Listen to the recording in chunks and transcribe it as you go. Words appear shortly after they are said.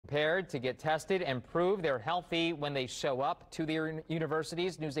prepared to get tested and prove they're healthy when they show up to their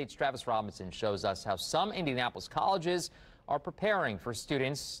universities. News 8's Travis Robinson shows us how some Indianapolis colleges are preparing for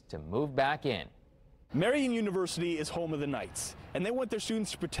students to move back in. Marian University is home of the Knights, and they want their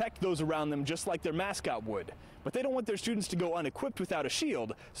students to protect those around them just like their mascot would. But they don't want their students to go unequipped without a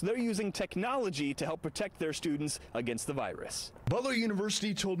shield, so they're using technology to help protect their students against the virus. Butler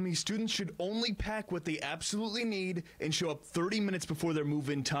University told me students should only pack what they absolutely need and show up 30 minutes before their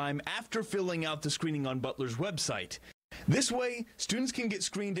move-in time after filling out the screening on Butler's website. This way, students can get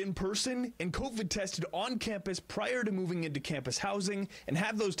screened in person and COVID tested on campus prior to moving into campus housing and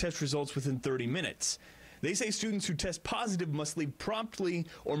have those test results within 30 minutes. They say students who test positive must leave promptly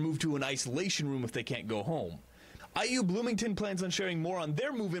or move to an isolation room if they can't go home. IU Bloomington plans on sharing more on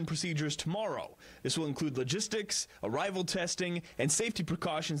their move-in procedures tomorrow. This will include logistics, arrival testing, and safety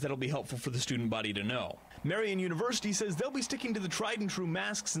precautions that'll be helpful for the student body to know. Marian University says they'll be sticking to the tried and true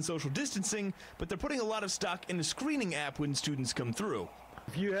masks and social distancing, but they're putting a lot of stock in a screening app when students come through.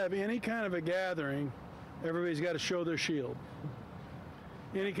 If you have any kind of a gathering, everybody's got to show their shield.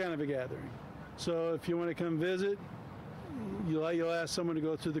 Any kind of a gathering. So if you want to come visit, you'll ask someone to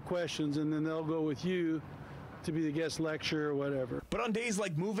go through the questions, and then they'll go with you to be the guest lecturer or whatever. But on days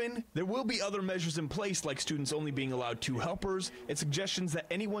like move-in, there will be other measures in place, like students only being allowed 2 helpers and suggestions that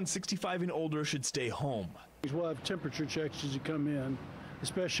anyone 65 and older should stay home. We'll have temperature checks as you come in,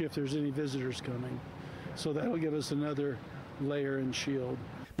 especially if there's any visitors coming. So that'll give us another layer and shield.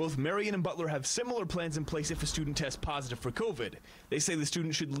 Both Marian and Butler have similar plans in place if a student tests positive for COVID. They say the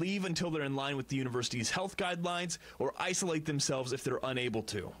student should leave until they're in line with the university's health guidelines or isolate themselves if they're unable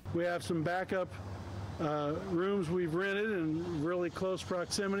to. We have some backup rooms we've rented in really close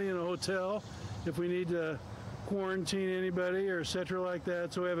proximity in a hotel if we need to quarantine anybody or et cetera like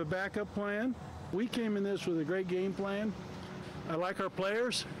that. So we have a backup plan. We came in this with a great game plan. I like our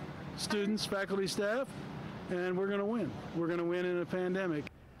players, students, faculty, staff, and we're going to win. We're going to win in a pandemic.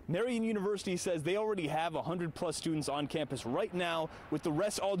 Marian University says they already have 100+ students on campus right now, with the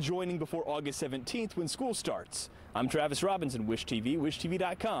rest all joining before August 17th when school starts. I'm Travis Robinson, Wish TV,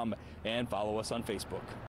 wishtv.com, and follow us on Facebook.